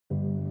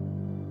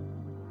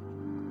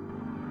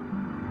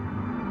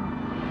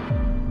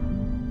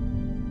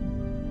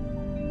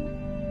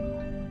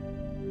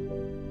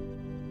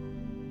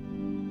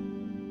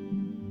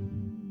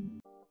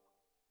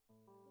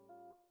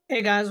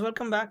Hey guys,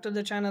 welcome back to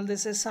the channel.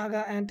 This is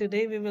Saga, and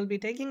today we will be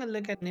taking a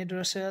look at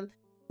NIDRASIL.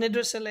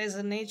 NIDRASIL is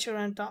a nature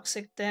and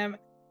toxic Tem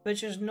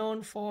which is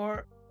known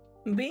for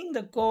being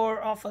the core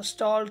of a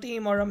stall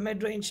team or a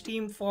mid-range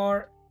team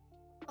for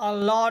a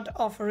lot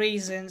of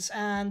reasons,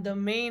 and the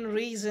main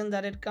reason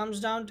that it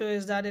comes down to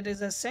is that it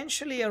is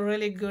essentially a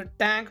really good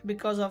tank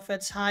because of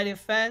its high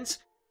defense.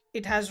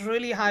 It has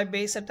really high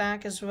base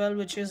attack as well,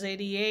 which is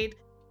 88,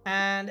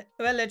 and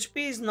well,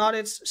 HP is not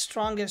its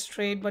strongest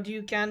trait, but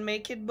you can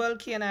make it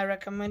bulky, and I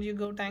recommend you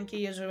go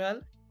tanky as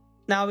well.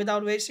 Now,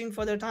 without wasting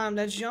further time,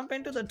 let's jump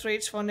into the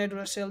traits for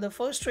Niddrasil. The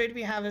first trait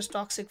we have is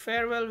Toxic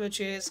Farewell, which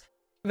is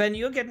when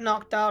you get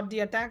knocked out,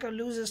 the attacker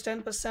loses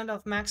 10%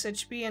 of max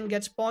HP and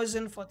gets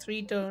poisoned for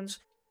 3 turns.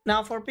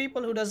 Now, for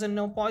people who doesn't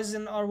know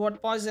poison or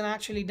what poison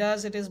actually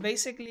does, it is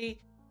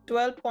basically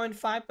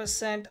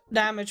 12.5%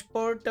 damage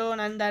per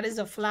turn, and that is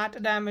a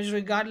flat damage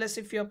regardless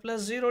if you're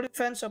 +0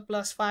 defense or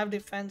 +5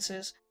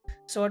 defenses.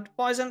 So a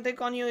poison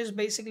tick on you is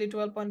basically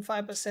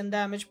 12.5%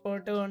 damage per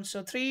turn.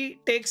 So 3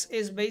 ticks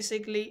is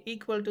basically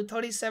equal to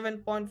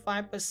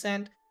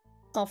 37.5%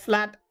 of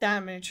flat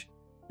damage.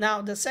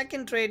 Now the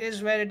second trait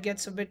is where it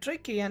gets a bit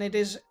tricky, and it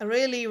is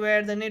really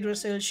where the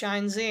Niddrasil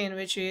shines in,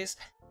 which is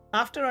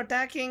after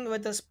attacking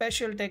with a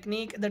special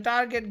technique, the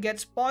target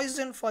gets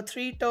poisoned for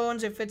 3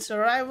 turns if it's a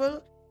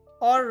rival,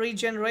 or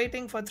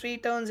regenerating for 3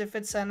 turns if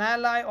it's an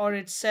ally or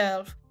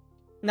itself.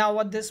 Now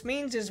what this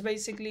means is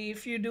basically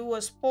if you do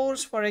a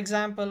spores, for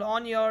example,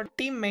 on your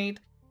teammate,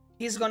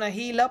 he's gonna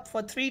heal up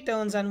for 3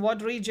 turns, and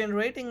what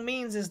regenerating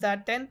means is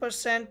that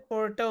 10%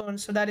 per turn,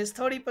 so that is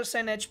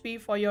 30% HP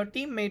for your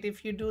teammate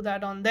if you do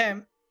that on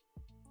them.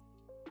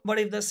 But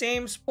if the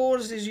same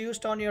spores is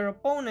used on your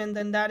opponent,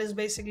 then that is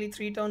basically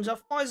 3 turns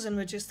of poison,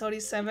 which is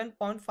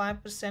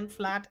 37.5%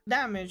 flat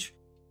damage.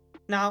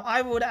 Now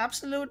I would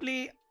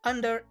absolutely,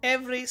 under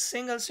every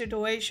single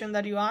situation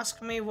that you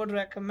ask me, would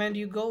recommend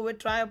you go with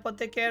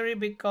𝗬𝗵𝗶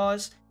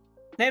because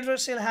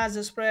Niddrasil has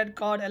a spread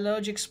called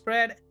Allergic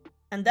Spread,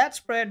 and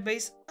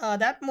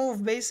that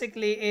move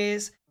basically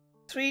is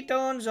 3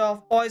 turns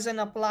of poison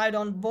applied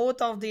on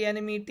both of the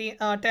enemy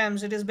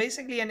Tems. It is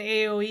basically an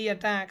AoE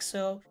attack,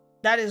 so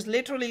that is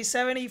literally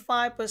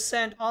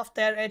 75% of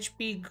their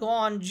HP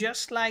gone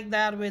just like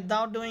that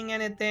without doing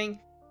anything,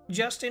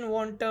 just in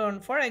one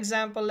turn. For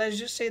example, let's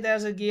just say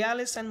there's a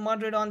𝗬𝗫𝗃 and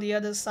Madrid on the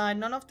other side,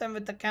 none of them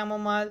with the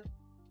chamomile.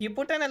 You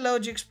put an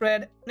Allergic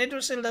Spread,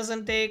 Niddrasil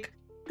doesn't take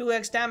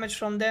 2x damage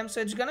from them, so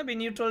it's gonna be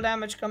neutral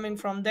damage coming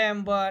from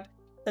them. But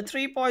the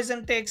 3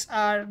 poison ticks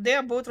they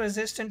are both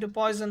resistant to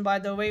poison, by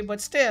the way,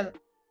 but still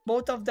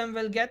both of them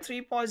will get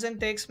 3 poison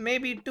ticks,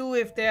 maybe 2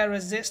 if they are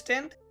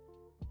resistant.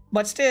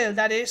 But still,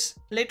 that is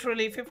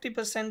literally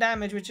 50%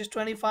 damage, which is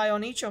 25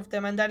 on each of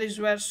them, and that is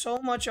where so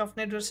much of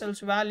Niddrasil's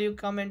value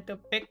come into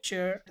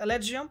picture.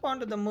 Let's jump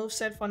onto the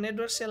moveset for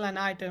Niddrasil and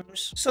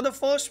items. So the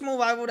first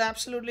move I would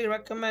absolutely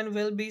recommend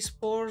will be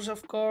Spores,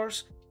 of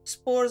course.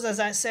 Spores, as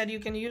I said, you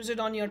can use it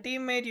on your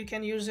teammate, you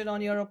can use it on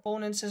your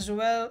opponents as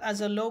well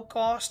as a low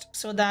cost,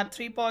 so that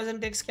 3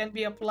 poison ticks can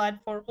be applied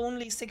for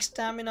only 6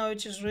 stamina,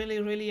 which is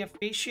really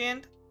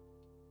efficient.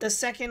 The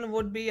second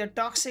would be a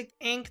Toxic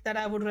Ink that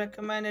I would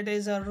recommend. It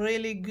is a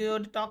really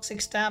good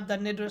toxic stab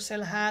that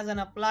Niddrasil has and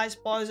applies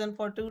poison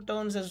for 2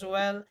 turns as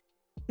well.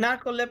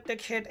 Narcoleptic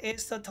Hit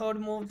is the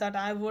third move that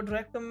I would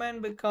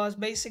recommend because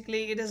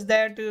basically it is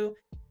there to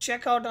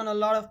check out on a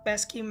lot of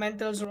pesky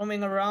mentals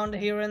roaming around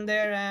here and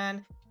there,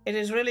 and it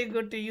is really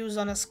good to use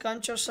on a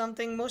scunch or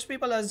something. Most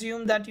people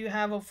assume that you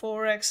have a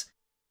 4x,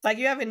 like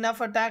you have enough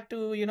attack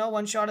to,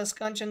 one shot a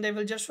scunch and they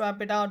will just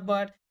swap it out,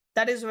 but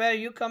that is where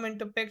you come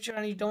into picture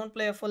and you don't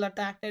play a full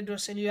attack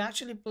Niddrasil. You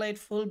actually played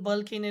full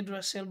bulky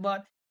Niddrasil,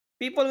 but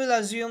people will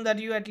assume that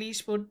you at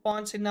least put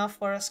points enough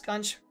for a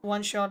scunch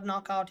one-shot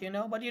knockout,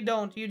 but you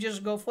don't. You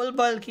just go full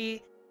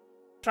bulky,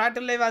 try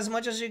to live as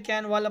much as you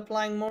can while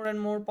applying more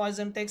and more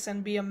poison ticks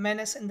and be a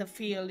menace in the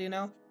field,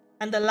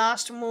 And the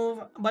last move,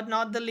 but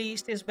not the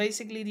least, is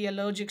basically the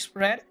Allergic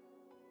Spread.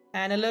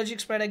 And Allergic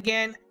Spread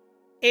again,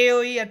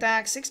 AoE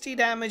attack, 60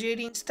 damage,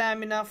 18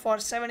 stamina for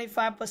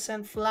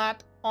 75%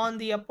 flat on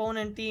the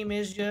opponent team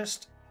is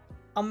just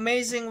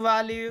amazing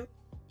value.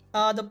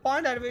 The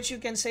point at which you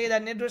can say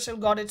that Niddrasil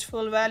got its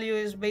full value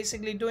is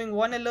basically doing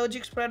 1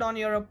 Allergic Spread on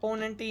your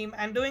opponent team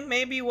and doing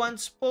maybe 1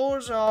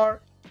 Spores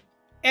or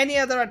any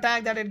other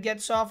attack that it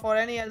gets off or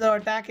any other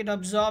attack it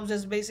absorbs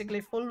is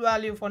basically full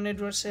value for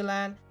Niddrasil,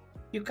 and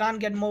you can't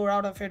get more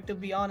out of it, to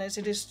be honest.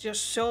 It is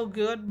just so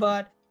good.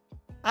 But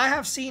I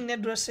have seen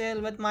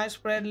Niddrasil with my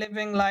spread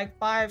living like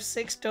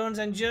 5-6 turns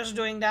and just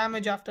doing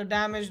damage after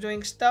damage,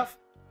 doing stuff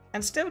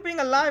and still being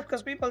alive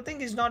because people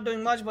think he's not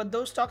doing much, but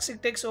those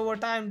toxic ticks over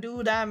time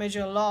do damage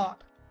a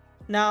lot.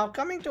 Now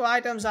coming to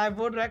items, I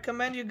would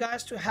recommend you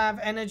guys to have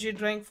energy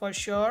drink for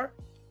sure.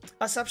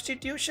 A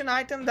substitution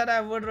item that I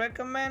would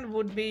recommend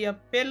would be a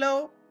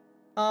pillow.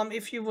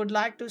 If you would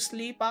like to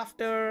sleep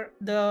after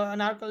the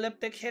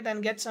narcoleptic hit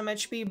and get some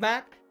HP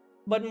back.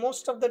 But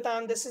most of the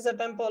time this is a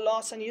tempo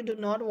loss and you do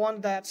not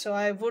want that, so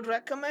I would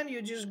recommend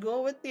you just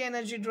go with the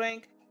energy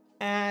drink,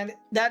 and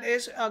that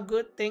is a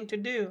good thing to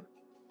do.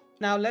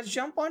 Now let's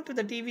jump on to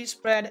the TV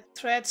spread,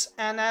 threats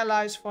and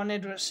allies for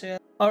Niddrasil.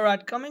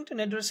 Alright, coming to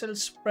Niddrasil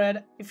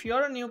spread, if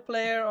you're a new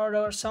player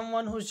or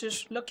someone who's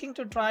just looking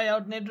to try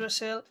out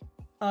Niddrasil,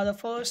 the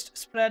first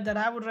spread that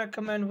I would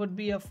recommend would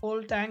be a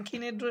full tanky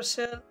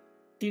Niddrasil.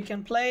 You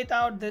can play it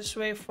out this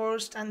way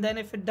first, and then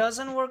if it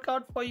doesn't work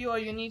out for you or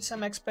you need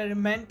some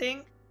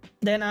experimenting,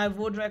 then I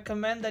would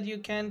recommend that you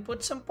can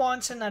put some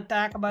points in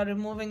attack by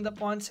removing the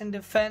points in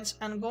defense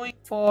and going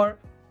for,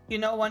 you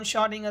know,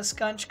 one-shotting a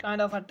Scunch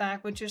kind of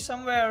attack, which is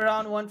somewhere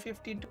around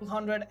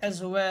 150-200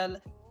 as well.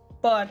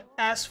 But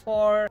as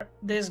for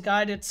this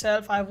guide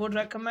itself, I would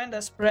recommend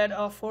a spread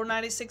of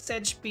 496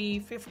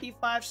 HP,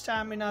 55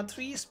 stamina,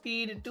 3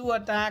 speed, 2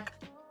 attack,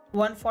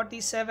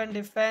 147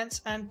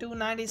 defense and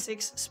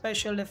 296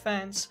 special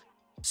defense.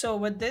 So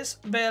with this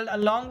build,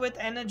 along with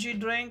energy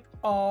drink,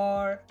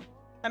 or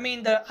I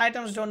mean the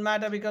items don't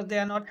matter because they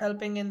are not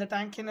helping in the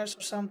tankiness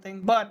or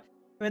something, but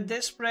with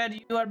this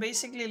spread you are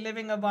basically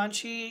living a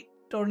Banshee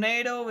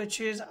Tornado, which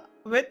is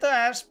with the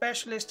air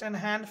specialist and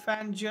hand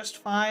fan just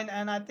fine,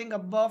 and I think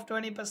above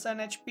 20%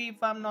 HP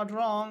if I'm not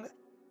wrong.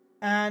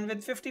 And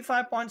with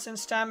 55 points in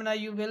stamina,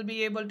 you will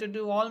be able to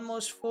do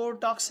almost 4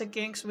 Toxic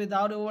Inks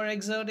without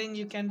overexerting.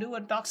 You can do a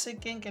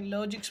Toxic Ink,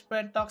 allergic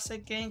spread,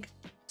 Toxic Ink,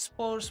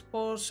 spores,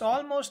 so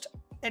almost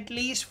at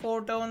least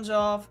 4 tones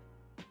of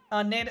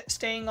Nid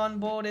staying on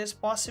board is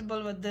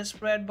possible with this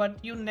spread, but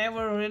you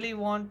never really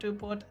want to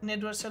put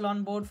Niddrasil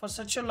on board for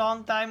such a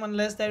long time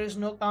unless there is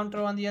no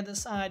counter on the other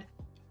side.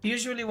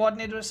 Usually what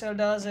Niddrasil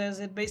does is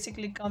it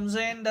basically comes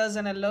in, does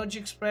an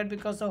allergic spread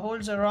because the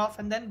holds are off,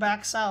 and then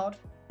backs out,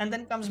 and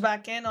then comes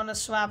back in on a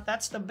swap.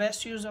 That's the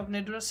best use of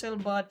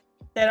Niddrasil, but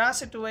there are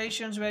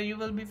situations where you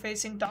will be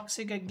facing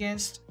toxic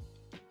against,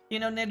 you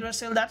know,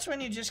 Niddrasil. That's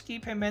when you just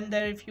keep him in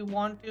there if you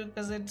want to,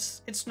 because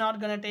it's not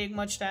gonna take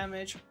much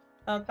damage.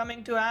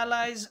 Coming to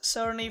allies,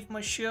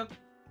 𝗧𝗵𝗵𝗶𝗶,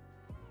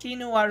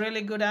 Kinu are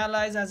really good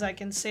allies, as I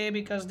can say,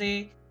 because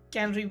they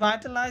can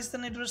revitalize the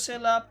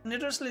Niddrasil up.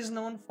 Niddrasil is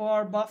known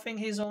for buffing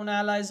his own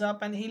allies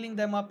up and healing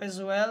them up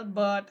as well,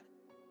 but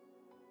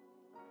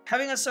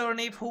having a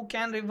𝗧𝗵𝗵 who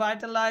can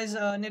revitalize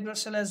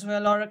Niddrasil as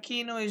well, or a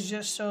Kinu, is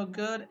just so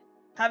good.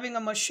 Having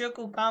a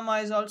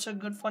𝗬𝗂𝗽𝗍𝗪 is also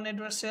good for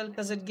Niddrasil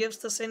because it gives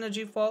the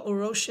synergy for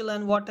𝗬𝗍𝗪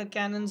and water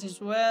cannons as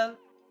well.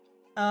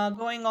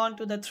 Going on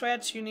to the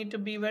threats, you need to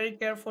be very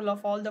careful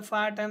of all the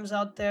fire types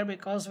out there,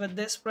 because with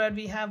this spread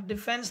we have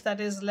defense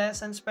that is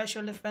less and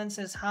special defense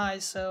is high,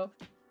 so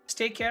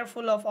stay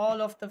careful of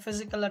all of the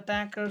physical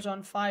attackers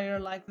on fire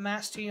like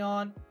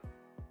Mastion.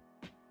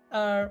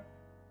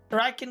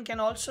 Raikin can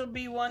also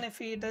be one if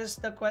it is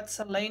the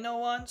𝗬𝗀𝗪𝗀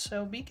one,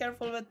 so be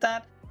careful with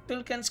that.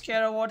 Tulkan's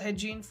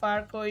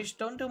𝗬𝗫𝗀𝗪𝗀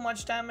don't do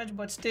much damage,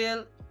 but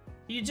still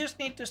you just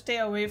need to stay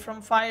away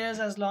from fires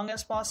as long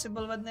as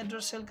possible with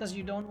Niddrasil, because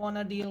you don't want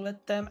to deal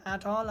with them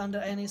at all under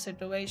any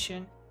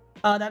situation.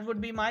 That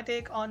would be my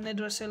take on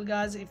Niddrasil,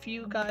 guys. If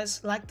you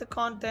guys like the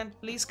content,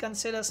 please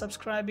consider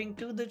subscribing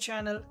to the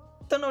channel,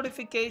 the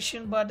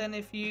notification button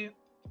if you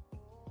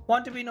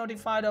want to be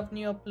notified of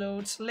new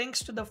uploads.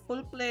 Links to the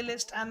full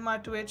playlist and my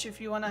Twitch if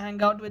you want to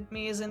hang out with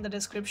me is in the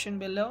description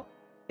below.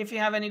 If you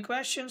have any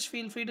questions,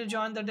 feel free to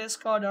join the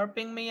Discord or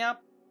ping me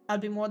up. I'll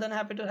be more than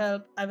happy to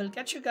help. I will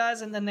catch you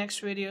guys in the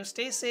next video.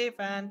 Stay safe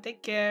and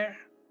take care.